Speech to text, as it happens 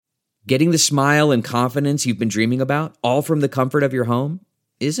Getting the smile and confidence you've been dreaming about, all from the comfort of your home,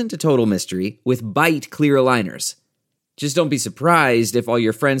 isn't a total mystery with Byte clear aligners. Just don't be surprised if all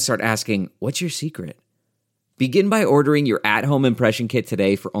your friends start asking, "What's your secret?" Begin by ordering your at-home impression kit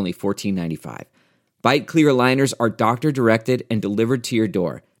today for only $14.95. Byte clear aligners are doctor-directed and delivered to your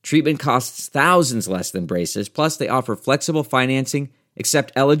door. Treatment costs thousands less than braces, plus they offer flexible financing,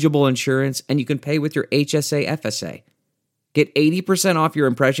 accept eligible insurance, and you can pay with your HSA FSA. Get 80% off your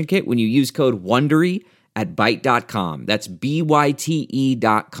impression kit when you use code WONDERY at Byte.com. That's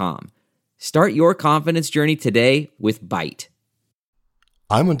BYTE.com. Start your confidence journey today with Byte.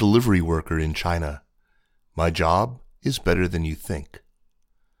 I'm a delivery worker in China. My job is better than you think.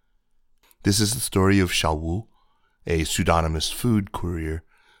 This is the story of Xiao Wu, a pseudonymous food courier,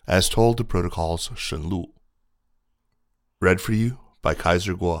 as told to Protocol's Shen Lu. Read for you by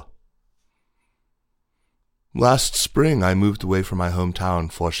Kaiser Guo. Last spring, I moved away from my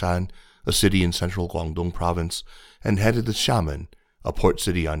hometown, Foshan, a city in central Guangdong province, and headed to Xiamen, a port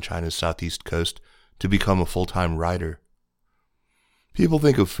city on China's southeast coast, to become a full-time rider. People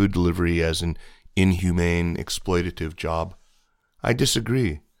think of food delivery as an inhumane, exploitative job. I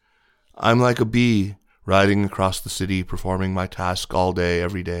disagree. I'm like a bee, riding across the city, performing my task all day,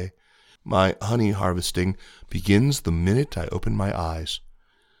 every day. My honey harvesting begins the minute I open my eyes.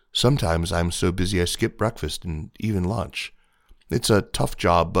 Sometimes I'm so busy I skip breakfast and even lunch. It's a tough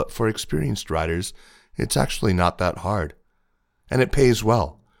job, but for experienced riders, it's actually not that hard. And it pays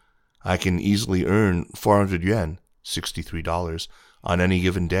well. I can easily earn 400 yuan, $63, on any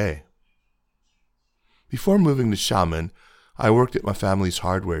given day. Before moving to Xiamen, I worked at my family's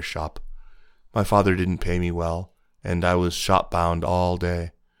hardware shop. My father didn't pay me well, and I was shop-bound all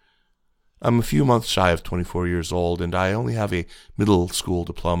day. I'm a few months shy of 24 years old, and I only have a middle school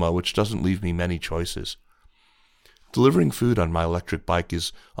diploma, which doesn't leave me many choices. Delivering food on my electric bike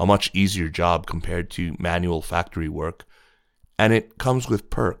is a much easier job compared to manual factory work, and it comes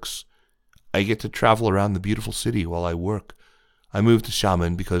with perks. I get to travel around the beautiful city while I work. I moved to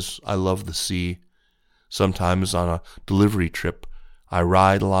Xiamen because I love the sea. Sometimes on a delivery trip, I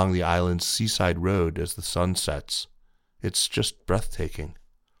ride along the island's seaside road as the sun sets. It's just breathtaking.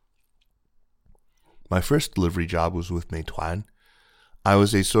 My first delivery job was with Meituan. I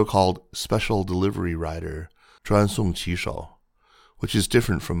was a so-called special delivery rider, 专送骑手, which is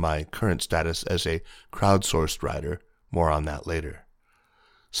different from my current status as a crowdsourced rider. More on that later.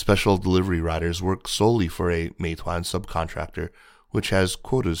 Special delivery riders work solely for a Meituan subcontractor, which has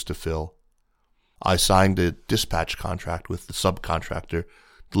quotas to fill. I signed a dispatch contract with the subcontractor,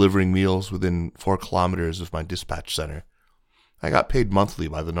 delivering meals within 4 kilometers of my dispatch center. I got paid monthly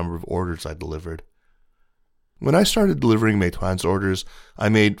by the number of orders I delivered. When I started delivering Meituan's orders, I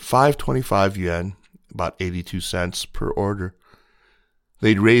made 525 yuan, about 82 cents per order.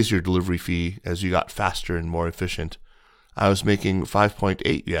 They'd raise your delivery fee as you got faster and more efficient. I was making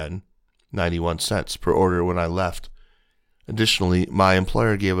 5.8 yuan, 91 cents per order when I left. Additionally, my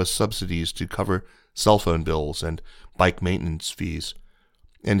employer gave us subsidies to cover cell phone bills and bike maintenance fees.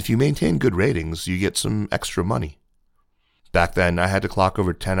 And if you maintain good ratings, you get some extra money. Back then, I had to clock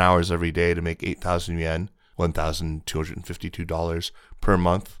over 10 hours every day to make 8,000 yuan, $1,252 per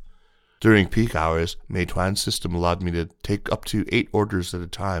month. During peak hours, Meituan's system allowed me to take up to 8 orders at a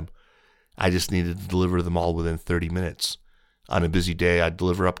time. I just needed to deliver them all within 30 minutes. On a busy day, I'd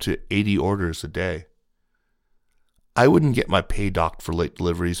deliver up to 80 orders a day. I wouldn't get my pay docked for late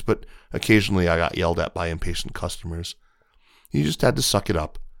deliveries, but occasionally I got yelled at by impatient customers. You just had to suck it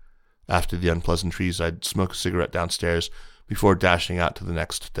up. After the unpleasantries, I'd smoke a cigarette downstairs before dashing out to the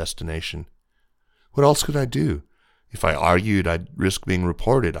next destination. What else could I do? If I argued, I'd risk being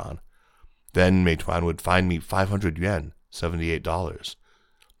reported on. Then Meituan would fine me 500 yuan, $78.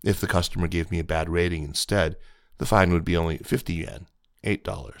 If the customer gave me a bad rating instead, the fine would be only 50 yuan,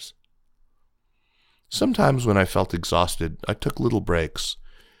 $8. Sometimes when I felt exhausted, I took little breaks.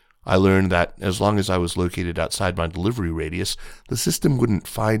 I learned that as long as I was located outside my delivery radius, the system wouldn't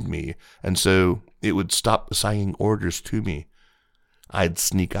find me, and so it would stop assigning orders to me. I'd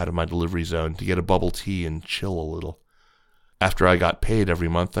sneak out of my delivery zone to get a bubble tea and chill a little. After I got paid every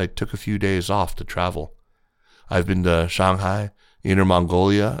month, I took a few days off to travel. I've been to Shanghai, Inner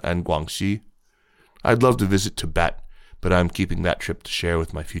Mongolia, and Guangxi. I'd love to visit Tibet, but I'm keeping that trip to share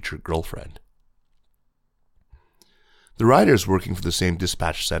with my future girlfriend. The riders working for the same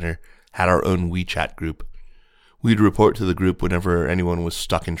dispatch center had our own WeChat group. We'd report to the group whenever anyone was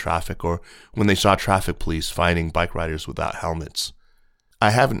stuck in traffic or when they saw traffic police fining bike riders without helmets. I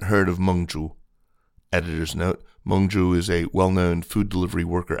haven't heard of Meng Zhu. Editor's note, Meng Zhu is a well-known food delivery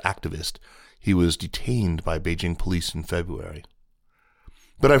worker activist. He was detained by Beijing police in February.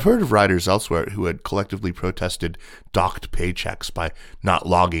 But I've heard of riders elsewhere who had collectively protested docked paychecks by not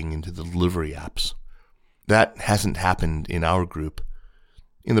logging into the delivery apps. That hasn't happened in our group.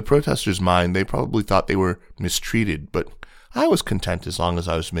 In the protesters' mind, they probably thought they were mistreated, but I was content as long as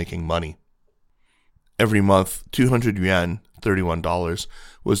I was making money. Every month, 200 yuan, $31,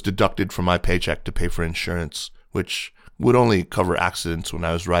 was deducted from my paycheck to pay for insurance, which would only cover accidents when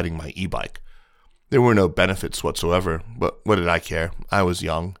I was riding my e-bike. There were no benefits whatsoever, but what did I care? I was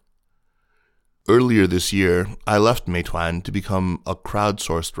young. Earlier this year, I left Meituan to become a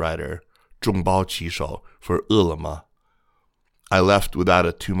crowdsourced rider, 众包骑手, for Ele.me. I left without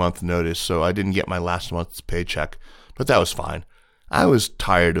a 2-month notice, so I didn't get my last month's paycheck, but that was fine. I was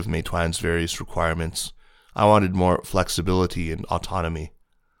tired of Meituan's various requirements. I wanted more flexibility and autonomy.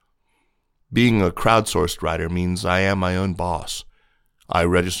 Being a crowdsourced rider means I am my own boss. I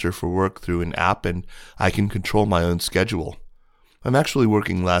register for work through an app and I can control my own schedule. I'm actually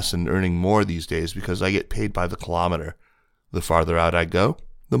working less and earning more these days because I get paid by the kilometer. The farther out I go,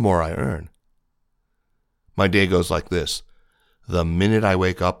 the more I earn. My day goes like this. The minute I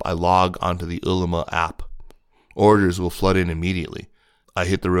wake up, I log onto the Ele.me app. Orders will flood in immediately. I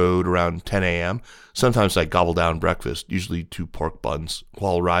hit the road around 10 a.m. Sometimes I gobble down breakfast, usually 2 pork buns,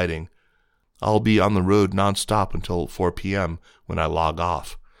 while riding. I'll be on the road nonstop until 4 p.m. when I log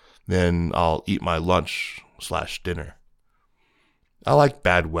off. Then I'll eat my lunch/dinner. I like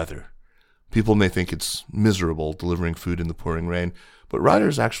bad weather. People may think it's miserable delivering food in the pouring rain, but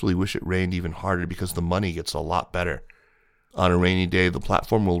riders actually wish it rained even harder because the money gets a lot better. On a rainy day, the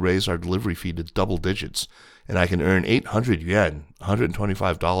platform will raise our delivery fee to double digits, and I can earn 800 yuan,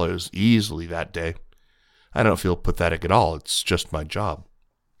 $125 easily that day. I don't feel pathetic at all. It's just my job.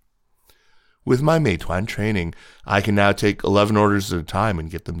 With my Meituan training, I can now take 11 orders at a time and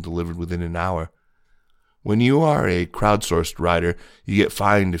get them delivered within an hour. When you are a crowdsourced rider, you get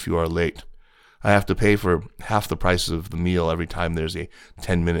fined if you are late. I have to pay for half the price of the meal every time there's a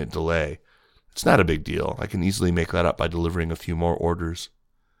 10-minute delay. It's not a big deal. I can easily make that up by delivering a few more orders.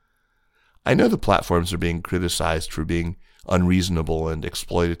 I know the platforms are being criticized for being unreasonable and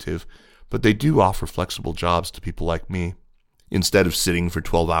exploitative, but they do offer flexible jobs to people like me. Instead of sitting for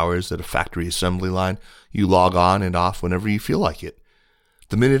 12 hours at a factory assembly line, you log on and off whenever you feel like it.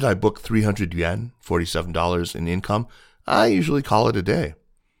 The minute I book 300 yuan, $47 in income, I usually call it a day.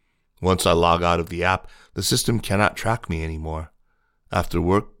 Once I log out of the app, the system cannot track me anymore. After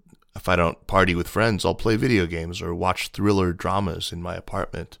work, if I don't party with friends, I'll play video games or watch thriller dramas in my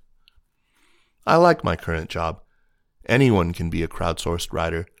apartment. I like my current job. Anyone can be a crowdsourced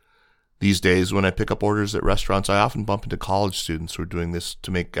rider. These days, when I pick up orders at restaurants, I often bump into college students who are doing this to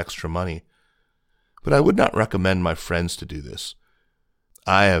make extra money. But I would not recommend my friends to do this.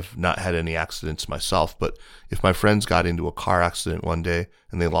 I have not had any accidents myself, but if my friends got into a car accident one day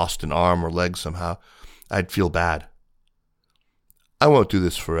and they lost an arm or leg somehow, I'd feel bad. I won't do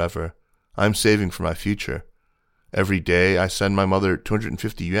this forever. I'm saving for my future. Every day, I send my mother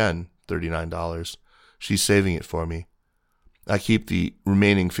 250 yuan, $39. She's saving it for me. I keep the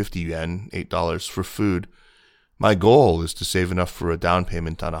remaining 50 yuan, $8, for food. My goal is to save enough for a down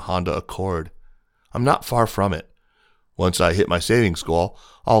payment on a Honda Accord. I'm not far from it. Once I hit my savings goal,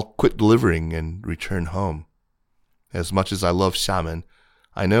 I'll quit delivering and return home. As much as I love Xiamen,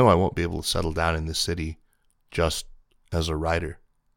 I know I won't be able to settle down in this city just as a rider.